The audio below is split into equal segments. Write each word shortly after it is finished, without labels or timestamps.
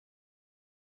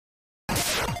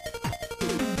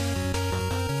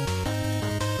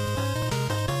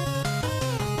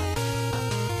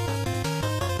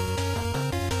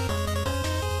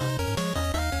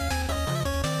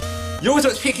Yo, what's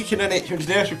up, it's PKKid98 here, and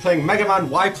today we're playing Megaman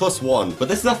Y+1. But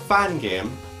this is a fan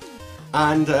game,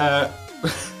 and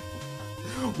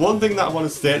one thing that I want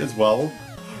to state as well,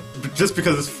 just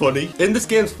because it's funny, in this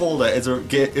game's folder is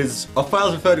a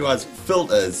file referred to as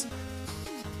filters.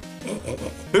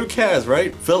 Who cares,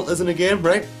 right? Filters in a game,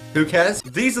 right? Who cares?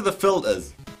 These are the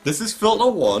filters. This is filter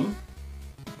 1.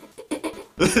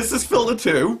 This is filter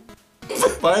 2.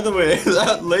 By the way,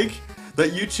 that link,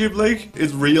 that YouTube link,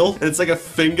 is real. It's like a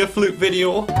finger flute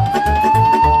video.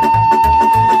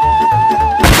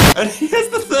 And here's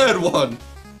the third one.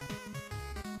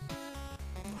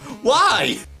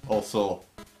 Why? Also,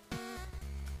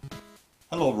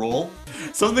 hello, roll.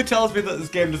 Something tells me that this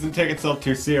game doesn't take itself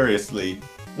too seriously.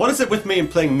 What is it with me and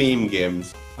playing meme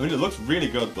games? I mean, it looks really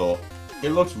good though.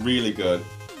 It looks really good.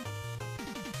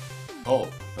 Oh,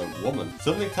 a woman.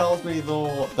 Something tells me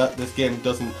though that this game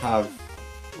doesn't have...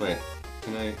 Wait,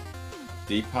 can I...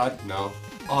 D-pad? No.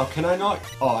 Oh, can I not?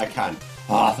 Oh, I can.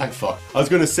 Oh, thank fuck. I was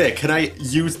gonna say, can I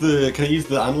use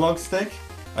the analog stick?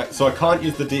 So I can't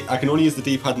use I can only use the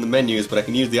D-pad in the menus, but I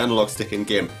can use the analog stick in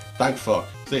game. Thank fuck.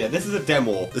 So yeah, this is a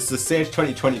demo. This is a Sage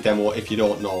 2020 demo, if you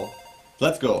don't know.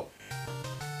 Let's go.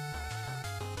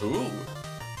 Ooh.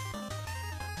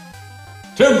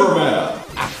 Timberman!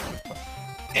 Ah.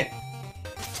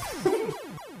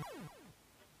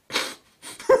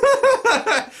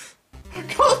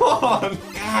 Come on!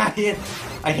 Ah,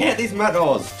 I hate these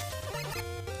meteors.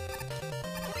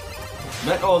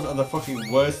 Meteors are the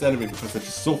fucking worst enemy because they're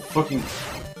just so fucking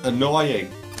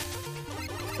annoying.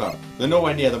 Well, they're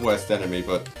nowhere near the worst enemy,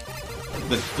 but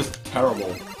they're just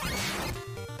terrible.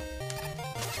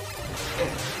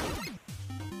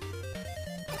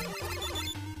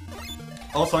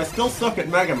 Also, I still suck at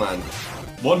Mega Man.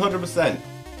 100%.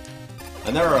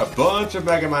 And there are a bunch of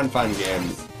Mega Man fan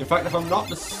games. In fact, if I'm not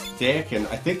mistaken,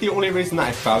 I think the only reason that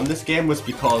I found this game was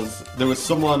because there was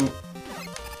someone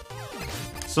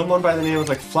by the name of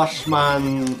like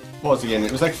Flashman... What was it again?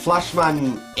 It was like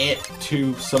Flashman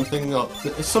 82 something, or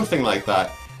something like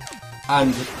that.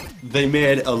 And they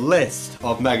made a list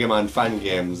of Mega Man fan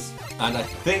games. And I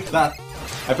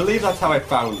believe that's how I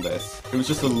found this. It was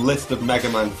just a list of Mega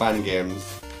Man fan games.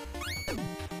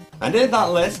 And in that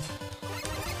list,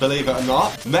 believe it or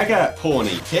not, Mega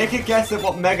Pony. Take a guess at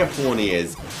what Mega Pony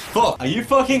is. Fuck, are you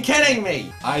fucking kidding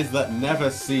me? Eyes that never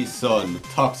see sun.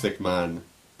 Toxic Man.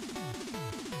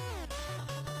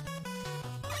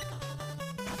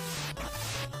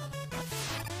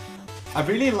 I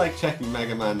really like checking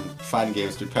Mega Man fan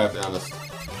games, to be perfectly honest.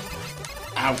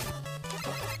 Ow.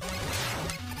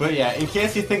 But yeah, in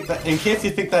case you think that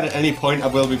at any point I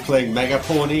will be playing Mega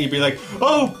Pony, you'd be like,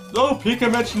 oh, Pika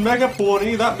mentioned Mega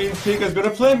Pony, that means Pika's gonna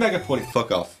play Mega Pony.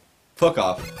 Fuck off. Fuck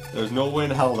off. There's no way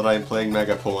in hell that I'm playing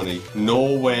Mega Pony.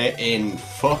 No way in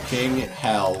fucking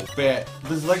hell. But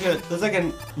there's like a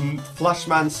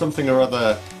Flashman something or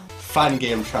other fan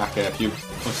game tracker if you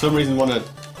for some reason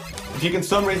if you can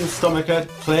some reason stomach it,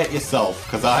 play it yourself,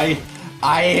 cause I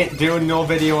ain't doing no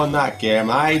video on that game.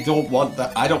 I don't want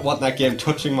that game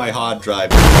touching my hard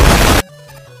drive.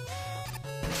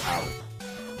 Ow.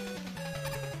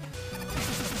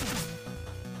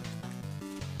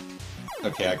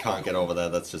 Okay, I can't get over there.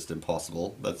 That's just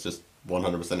impossible. That's just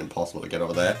 100% impossible to get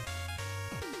over there.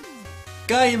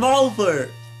 Game over!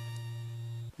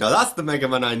 Now that's the Mega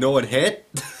Man I know and hate.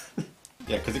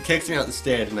 Yeah, because it kicks me out the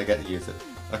stage and I get to use it.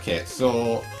 Okay,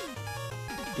 so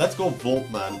let's go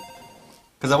Voltman.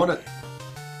 Because I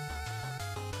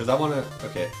wanna,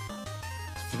 okay.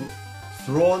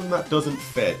 Throne that doesn't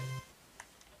fit.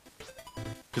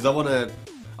 Because I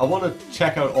wanna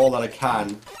check out all that I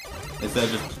can, instead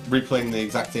of just replaying the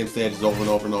exact same stages over and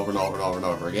over and over and over and over and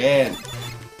over again.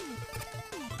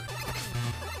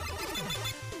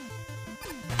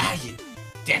 Ah, you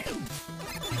dick!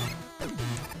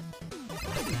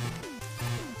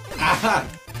 Aha!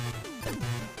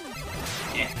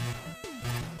 Yeah.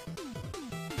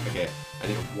 Okay, I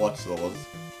need to watch those.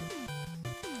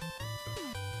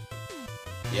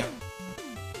 Yep.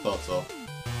 Thought so.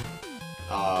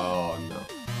 Oh no.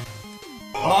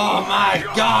 Oh my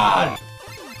god!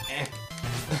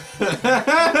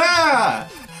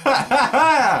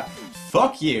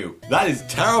 Fuck you! That is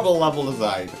terrible level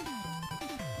design.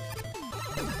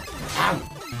 Ow!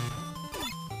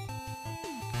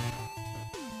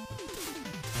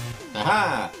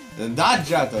 Aha!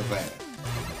 Dodge out of there!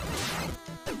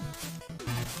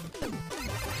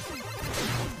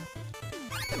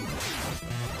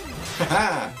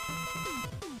 Haha!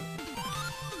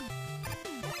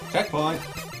 Checkpoint!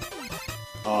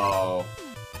 Oh.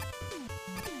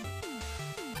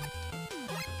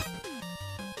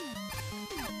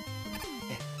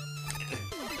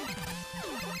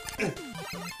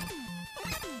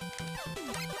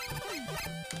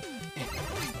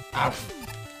 Ow.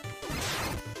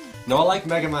 Now I like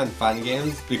Mega Man fan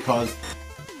games because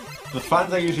the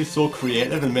fans are usually so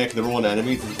creative and make their own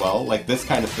enemies as well, like this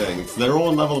kind of thing. It's their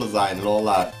own level design and all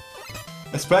that.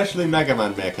 Especially Mega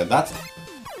Man Maker. That's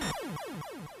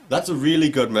a really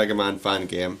good Mega Man fan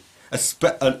game.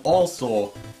 And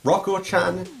also,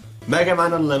 Rocco-chan, Mega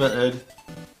Man Unlimited.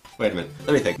 Wait a minute,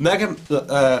 let me think. Mega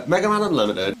Man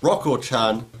Unlimited,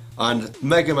 Rocco-chan, and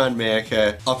Mega Man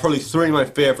Maker are probably three of my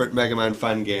favourite Mega Man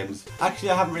fan games.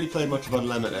 Actually, I haven't really played much of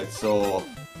Unlimited, so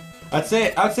I'd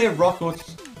say Rocco.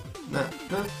 Nah.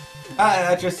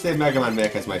 I'd just say Mega Man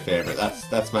Maker is my favourite.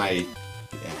 That's my.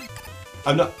 Yeah.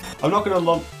 I'm not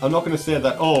gonna say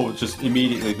that. Oh, just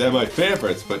immediately they're my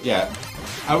favourites, but yeah,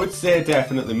 I would say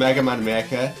definitely Mega Man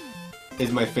Maker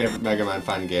is my favourite Mega Man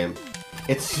fan game.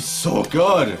 It's just so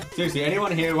good! Seriously,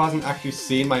 anyone here who hasn't actually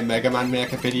seen my Mega Man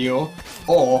Maker video,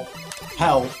 or,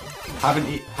 hell,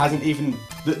 doesn't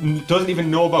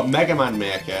even know about Mega Man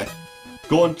Maker,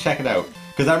 go and check it out.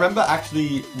 Because I remember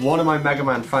actually, one of my Mega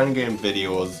Man fan game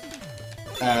videos,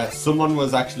 someone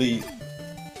was actually,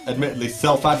 admittedly,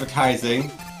 self-advertising,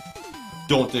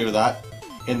 don't do that,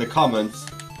 in the comments,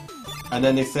 and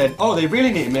then they said, oh, they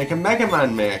really need to make a Mega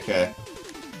Man Maker.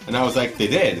 And I was like, they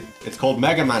did. It's called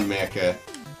Mega Man Maker.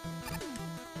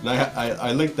 And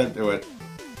I linked them to it.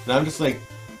 And I'm just like,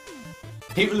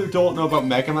 people who don't know about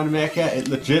Mega Man Maker, it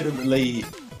legitimately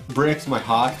breaks my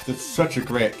heart because it's such a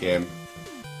great game.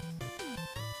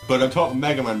 But I'm talking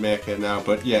Mega Man Maker now,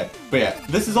 but yeah,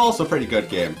 this is also a pretty good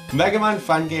game. Mega Man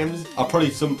fan games are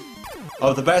probably some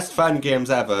of the best fan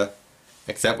games ever.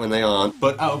 Except when they aren't.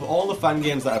 But out of all the fan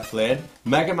games that I've played,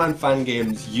 Mega Man fan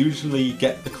games usually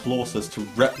get the closest to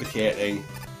replicating,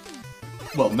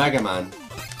 well, Mega Man.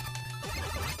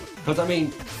 Because I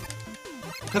mean,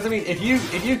 if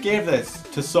you gave this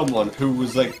to someone who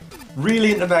was like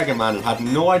really into Mega Man and had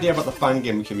no idea about the fan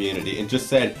game community and just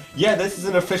said, yeah, this is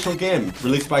an official game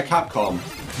released by Capcom,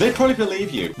 they'd probably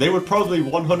believe you. They would probably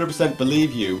 100%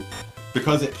 believe you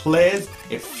because it plays,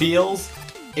 it feels,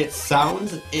 it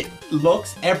sounds, it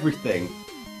looks, everything.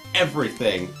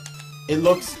 Everything. It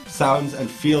looks, sounds, and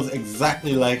feels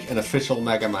exactly like an official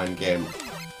Mega Man game.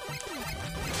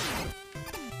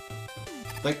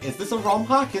 Like, is this a ROM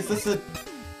hack? Is this a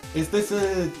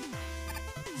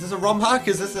ROM hack?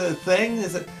 Is this a thing?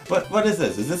 Is it, what is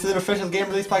this? Is this an official game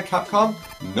released by Capcom?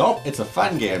 Nope, it's a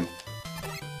fan game.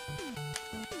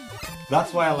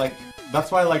 That's why I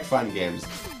like fan games.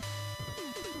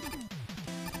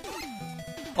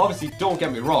 Obviously, don't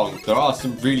get me wrong, there are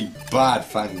some really bad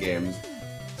fan games.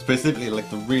 Specifically, like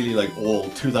the really like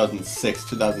old 2006,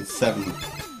 2007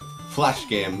 Flash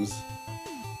games.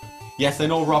 Yes, I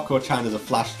know Rocco-chan is a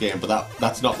Flash game, but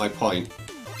that's not my point.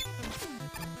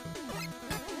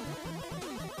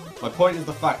 My point is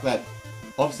the fact that,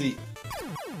 obviously,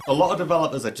 a lot of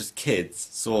developers are just kids,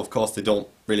 so of course they don't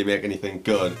really make anything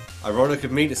good. Ironic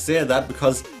of me to say that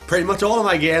because pretty much all of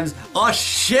my games are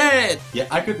shit! Yeah,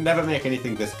 I could never make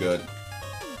anything this good.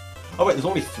 Oh wait, there's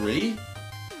only 3?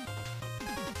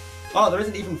 Oh, there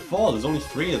isn't even 4, there's only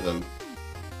 3 of them.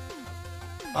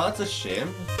 Oh, that's a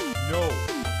shame. No.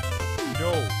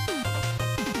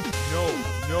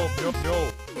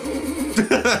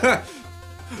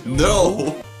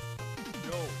 No!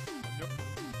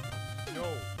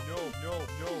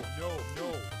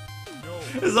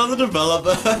 Is that the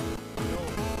developer?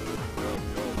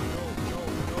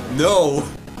 No!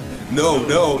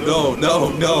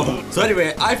 No! So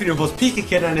anyway, I've been your host Pika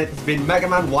Kid and it's been Mega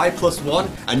Man Y+1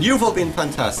 and you've all been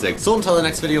fantastic. So until the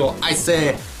next video, I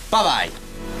say bye bye!